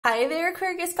Hi there,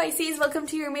 Aquarius-Pisces. Welcome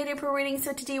to your mid-April reading.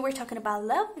 So today we're talking about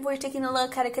love. We're taking a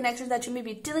look at a connection that you may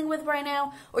be dealing with right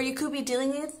now, or you could be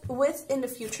dealing with in the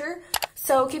future.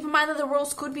 So keep in mind that the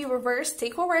roles could be reversed.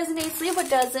 Take what resonates, leave what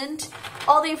doesn't.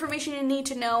 All the information you need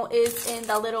to know is in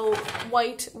that little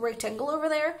white rectangle over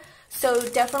there. So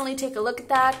definitely take a look at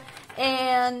that.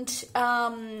 And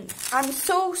I'm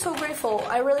so grateful.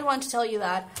 I really want to tell you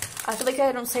that. I feel like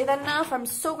I don't say that enough. I'm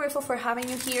so grateful for having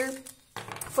you here,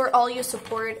 for all your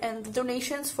support and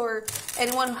donations, for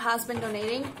anyone who has been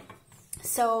donating.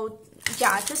 So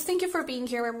yeah, just thank you for being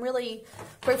here. I'm really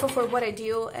grateful for what I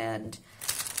do, and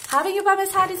having you by my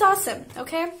side is awesome.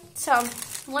 Okay, so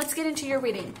let's get into your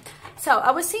reading. So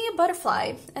I was seeing a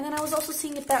butterfly, and then I was also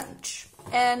seeing a bench.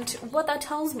 And what that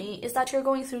tells me is that you're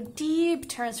going through deep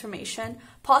transformation.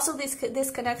 Possibly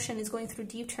this connection is going through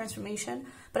deep transformation,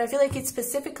 but I feel like it's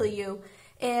specifically you.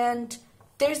 And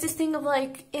there's this thing of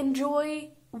like,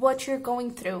 enjoy what you're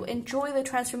going through. Enjoy the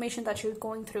transformation that you're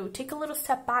going through. Take a little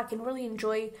step back and really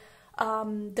enjoy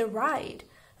the ride.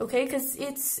 Okay, because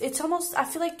it's almost, I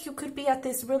feel like you could be at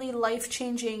this really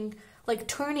life-changing, like,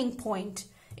 turning point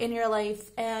in your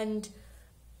life, and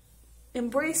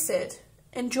embrace it.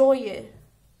 Enjoy it.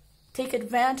 Take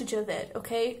advantage of it,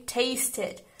 okay? Taste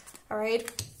it, all right?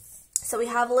 So we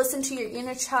have listen to your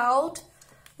inner child.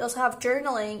 We also have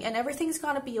journaling, and everything's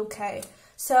gonna be okay.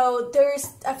 So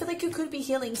I feel like you could be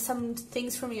healing some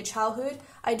things from your childhood.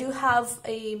 I do have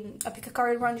a pick a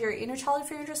card around your inner child if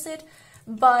you're interested.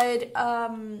 But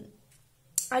I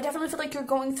definitely feel like you're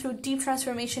going through deep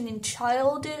transformation in in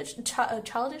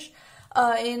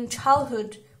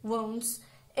childhood wounds.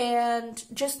 And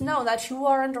just know that you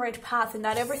are on the right path, and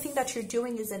that everything that you're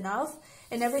doing is enough,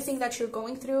 and everything that you're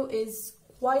going through is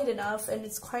quite enough, and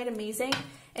it's quite amazing,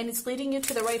 and it's leading you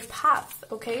to the right path,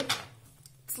 okay?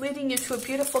 It's leading you to a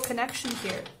beautiful connection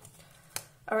here.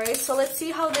 All right, so let's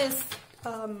see how this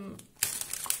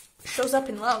shows up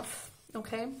in love,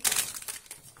 okay?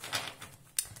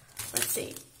 Let's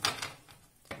see.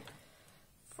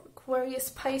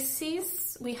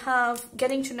 Aquarius-Pisces, we have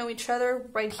getting to know each other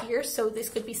right here, so this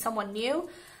could be someone new.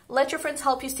 Let your friends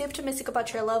help you. Stay optimistic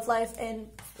about your love life, and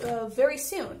very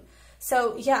soon.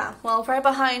 So yeah, well, right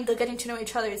behind the getting to know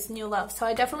each other is new love. So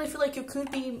I definitely feel like you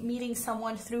could be meeting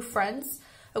someone through friends.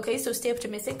 Okay, so stay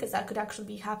optimistic, because that could actually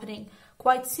be happening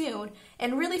quite soon.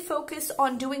 And really focus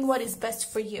on doing what is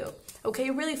best for you. Okay,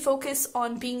 really focus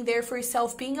on being there for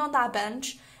yourself, being on that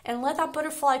bench, and let that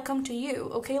butterfly come to you,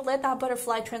 okay? Let that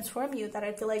butterfly transform you. That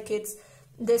I feel like it's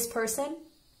this person.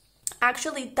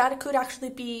 Actually, that could actually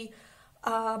be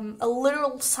a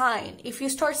literal sign. If you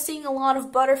start seeing a lot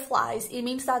of butterflies, it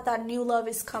means that that new love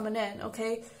is coming in,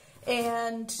 okay?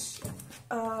 And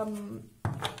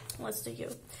let's do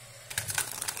you.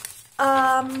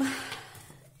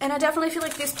 And I definitely feel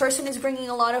like this person is bringing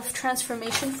a lot of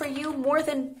transformation for you, more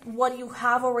than what you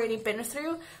have already been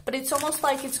through. But it's almost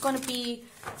like it's going to be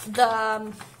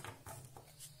the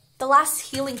last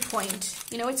healing point.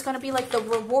 You know, it's going to be like the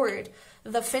reward,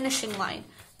 the finishing line,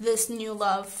 this new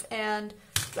love. And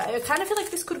I kind of feel like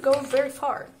this could go very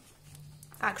far,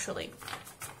 actually.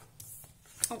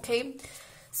 Okay,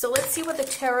 so let's see what the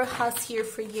tarot has here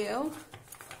for you.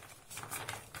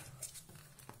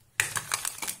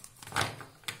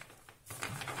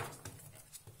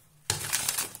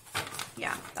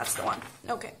 Yeah, that's the one.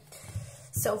 Okay.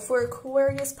 So for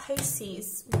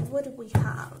Aquarius-Pisces, what do we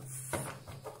have?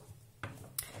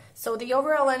 So the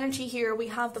overall energy here, we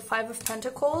have the Five of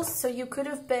Pentacles. So you could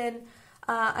have been,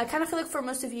 I kind of feel like for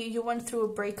most of you, you went through a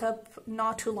breakup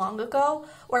not too long ago,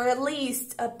 or at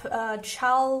least a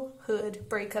childhood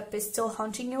breakup is still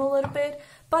haunting you a little bit.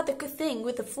 But the good thing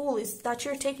with the Fool is that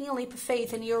you're taking a leap of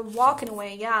faith, and you're walking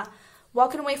away, yeah.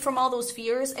 Walking away from all those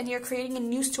fears, and you're creating a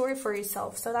new story for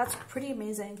yourself. So that's pretty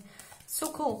amazing.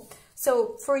 So cool.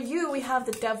 So for you, we have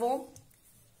the Devil.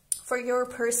 For your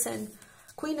person,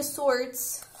 Queen of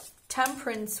Swords,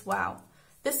 Temperance. Wow.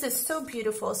 This is so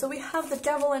beautiful. So we have the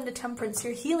Devil and the Temperance.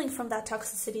 You're healing from that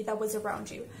toxicity that was around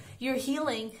you. You're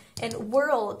healing and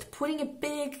putting a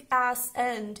big ass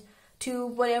end to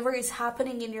whatever is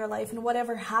happening in your life and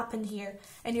whatever happened here.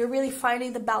 And you're really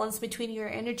finding the balance between your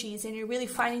energies, and you're really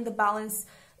finding the balance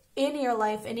in your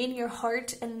life and in your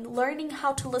heart, and learning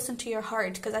how to listen to your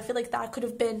heart, because I feel like that could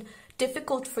have been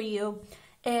difficult for you.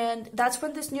 And that's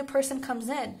when this new person comes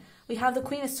in. We have the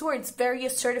Queen of Swords, very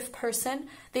assertive person.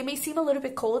 They may seem a little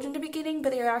bit cold in the beginning,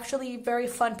 but they're actually a very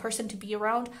fun person to be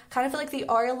around. Kind of feel like they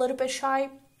are a little bit shy.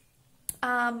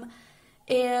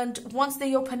 And once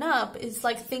they open up, it's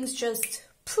like things just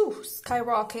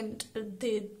skyrocket.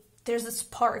 There's a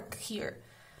spark here.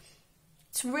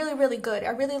 It's really, really good.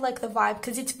 I really like the vibe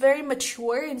because it's very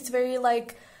mature and it's very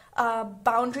like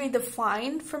boundary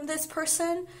defined from this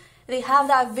person. They have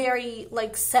that very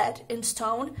like set in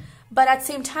stone, but at the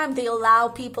same time they allow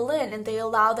people in and they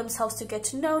allow themselves to get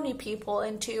to know new people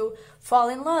and to fall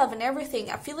in love and everything.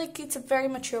 I feel like it's a very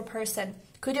mature person.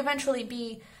 Could eventually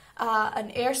be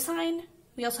an air sign.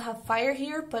 We also have fire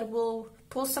here, but we'll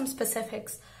pull some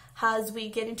specifics as we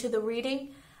get into the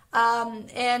reading.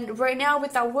 And right now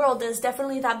with that world, there's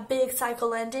definitely that big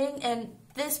cycle ending, and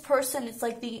this person is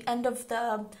like the end of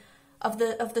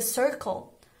the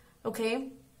circle, okay?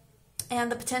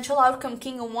 And the potential outcome,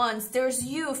 King of Wands, there's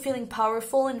you feeling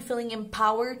powerful and feeling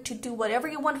empowered to do whatever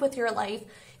you want with your life.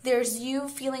 There's you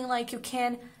feeling like you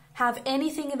can have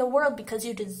anything in the world because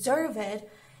you deserve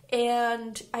it.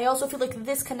 And I also feel like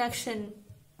this connection,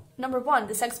 number one,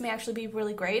 the sex may actually be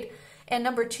really great. And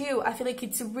number two, I feel like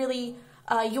it's really,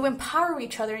 you empower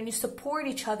each other and you support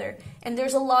each other. And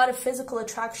there's a lot of physical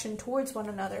attraction towards one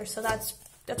another. So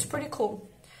that's pretty cool.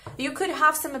 You could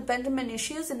have some abandonment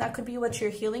issues, and that could be what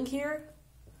you're healing here.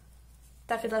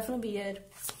 That could definitely be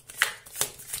it.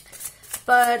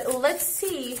 But let's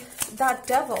see that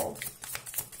devil.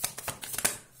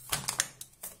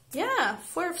 Yeah,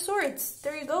 Four of Swords.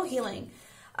 There you go, healing.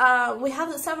 We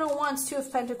have the Seven of Wands, Two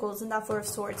of Pentacles, and that Four of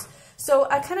Swords. So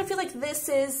I kind of feel like this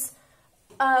is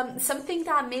something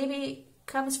that maybe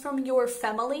comes from your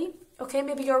family. Okay,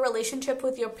 maybe your relationship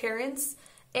with your parents.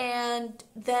 And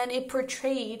then it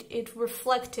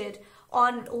reflected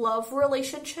on love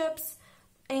relationships.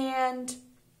 And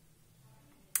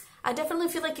I definitely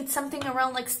feel like it's something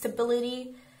around like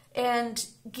stability and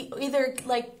either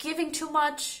like giving too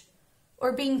much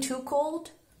or being too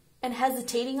cold and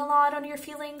hesitating a lot on your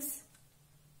feelings.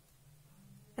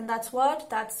 And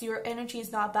that's your energy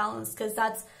is not balanced, because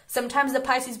that's sometimes the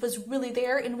Pisces was really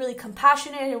there and really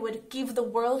compassionate and would give the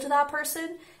world to that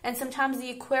person. And sometimes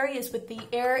the Aquarius with the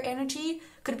air energy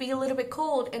could be a little bit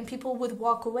cold and people would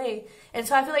walk away. And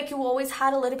so I feel like you always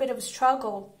had a little bit of a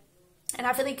struggle. And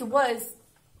I feel like it was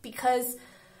because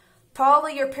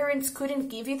probably your parents couldn't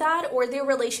give you that, or their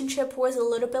relationship was a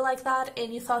little bit like that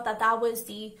and you thought that that was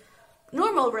the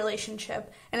normal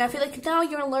relationship. And I feel like now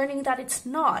you're learning that it's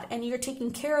not, and you're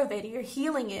taking care of it, you're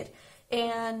healing it,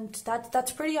 and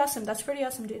that's pretty awesome. That's pretty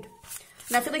awesome, dude.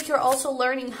 And I feel like you're also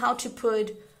learning how to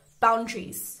put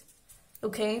boundaries,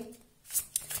 okay?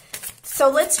 So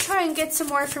let's try and get some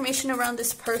more information around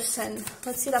this person.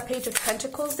 Let's see that Page of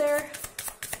Pentacles there.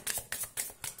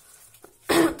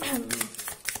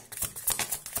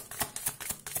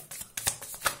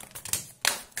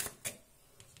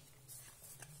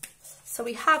 So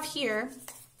we have here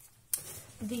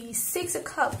the Six of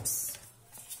Cups.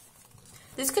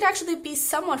 This could actually be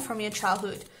someone from your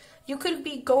childhood. You could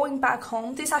be going back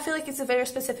home. This, I feel like, it's a very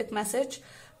specific message.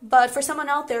 But for someone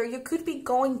out there, you could be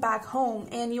going back home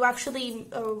and you actually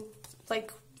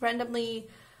like randomly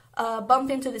bump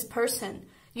into this person.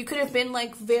 You could have been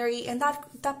like and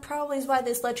that probably is why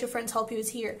this Let Your Friends Help You is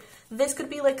here. This could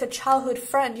be like a childhood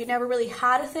friend. You never really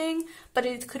had a thing, but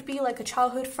it could be like a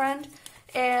childhood friend.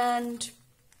 And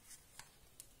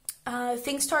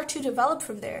things start to develop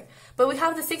from there. But we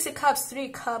have the Six of Cups, Three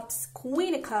of Cups,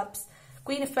 Queen of Cups,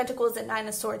 Queen of Pentacles, and Nine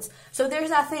of Swords. So there's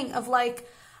that thing of like,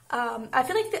 I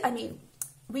feel like,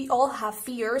 we all have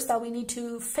fears that we need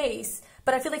to face,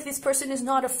 but I feel like this person is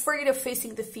not afraid of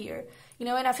facing the fear, you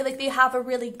know, and I feel like they have a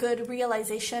really good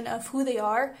realization of who they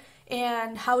are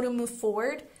and how to move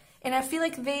forward. And I feel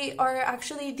like they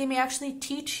may actually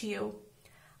teach you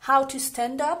how to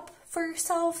stand up for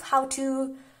yourself, how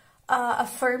to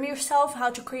affirm yourself, how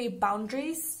to create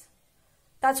boundaries.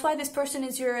 That's why this person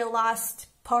is your last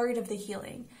part of the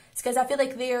healing. It's because I feel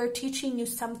like they are teaching you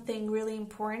something really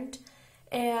important,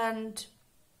 and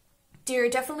they're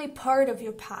definitely part of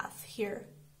your path here.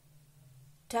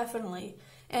 Definitely.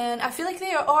 And I feel like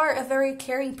they are a very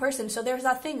caring person. So there's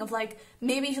that thing of like,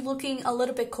 maybe looking a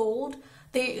little bit cold.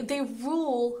 They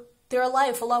rule their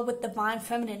life a lot with divine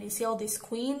feminine. You see all these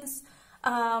queens.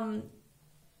 And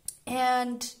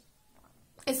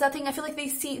it's that thing, I feel like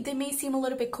they may seem a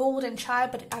little bit cold and shy,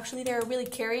 but actually they're really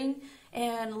caring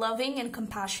and loving and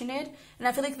compassionate. And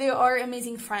I feel like they are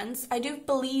amazing friends. I do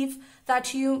believe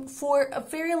that you, for a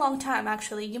very long time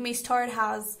actually, you may start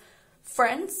as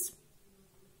friends,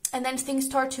 and then things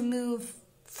start to move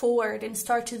forward and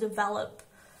start to develop,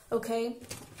 okay?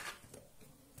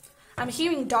 I'm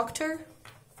hearing doctor,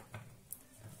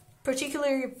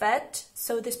 particularly vet,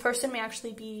 so this person may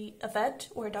actually be a vet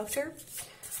or a doctor.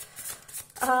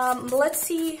 Let's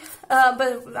see,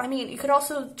 but I mean, it could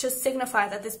also just signify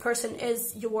that this person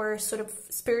is your sort of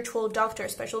spiritual doctor,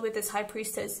 especially with this High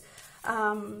Priestess,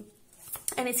 and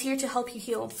it's here to help you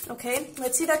heal, okay?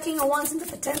 Let's see that King of Wands and the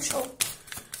potential.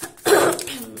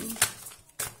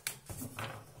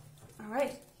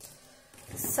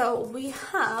 So we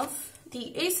have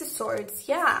the Ace of Swords.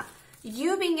 Yeah,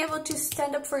 you being able to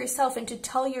stand up for yourself and to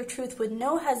tell your truth with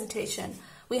no hesitation.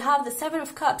 We have the Seven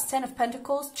of Cups, Ten of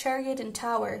Pentacles, Chariot, and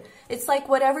Tower. It's like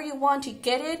whatever you want, you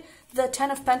get it. The Ten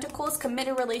of Pentacles,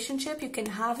 committed relationship, you can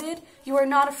have it. You are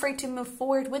not afraid to move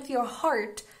forward with your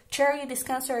heart. Chariot is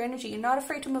Cancer energy. You're not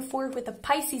afraid to move forward with the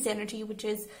Pisces energy, which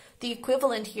is the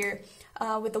equivalent here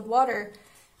with the water.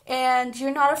 And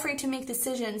you're not afraid to make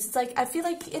decisions. It's like, I feel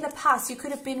like in the past, you could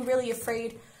have been really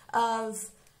afraid of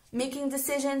making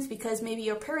decisions because maybe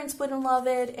your parents wouldn't love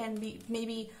it and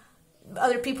maybe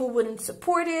other people wouldn't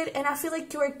support it. And I feel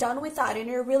like you're done with that and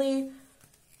you're really,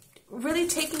 really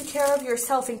taking care of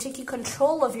yourself and taking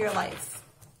control of your life.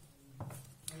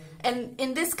 And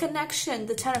in this connection,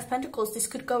 the Ten of Pentacles, this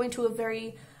could go into a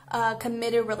very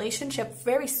committed relationship,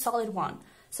 very solid one.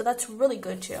 So that's really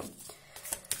good too.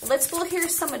 Let's pull here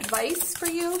some advice for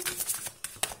you.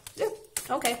 Yeah,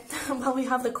 okay, well, we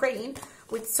have the Crane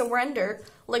with surrender.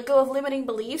 Let go of limiting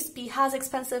beliefs. Be as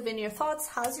expensive in your thoughts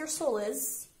as your soul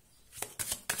is.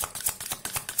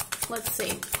 Let's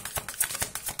see.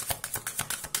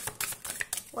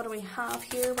 What do we have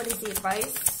here? What is the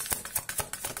advice?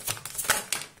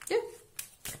 Yeah.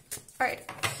 All right.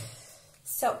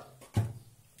 So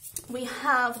we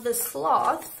have the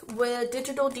Sloth with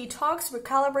digital detox,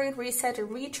 recalibrate, reset, and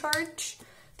recharge.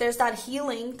 There's that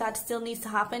healing that still needs to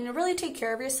happen and really take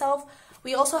care of yourself.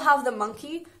 We also have the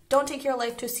Monkey, don't take your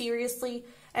life too seriously.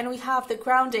 And we have the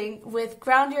grounding with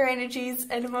ground your energies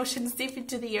and emotions deep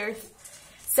into the earth.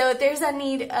 So there's that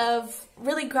need of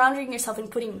really grounding yourself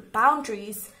and putting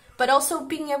boundaries, but also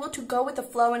being able to go with the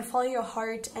flow and follow your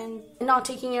heart and not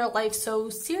taking your life so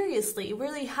seriously.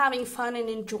 Really having fun and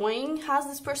enjoying as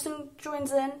this person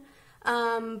joins in.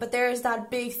 But there is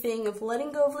that big thing of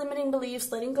letting go of limiting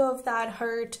beliefs, letting go of that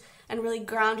hurt, and really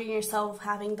grounding yourself,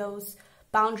 having those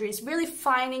boundaries, really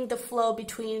finding the flow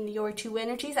between your two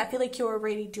energies. I feel like you're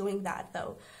already doing that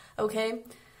though, okay?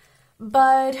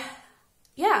 But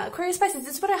yeah, Aquarius-Pisces,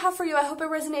 this is what I have for you. I hope it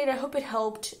resonated. I hope it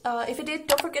helped. If it did,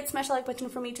 don't forget to smash the like button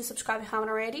for me, to subscribe if you haven't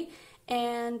already.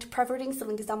 And private readings, the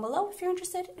link is down below if you're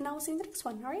interested. And I will see you in the next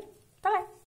one. All right? Bye-bye.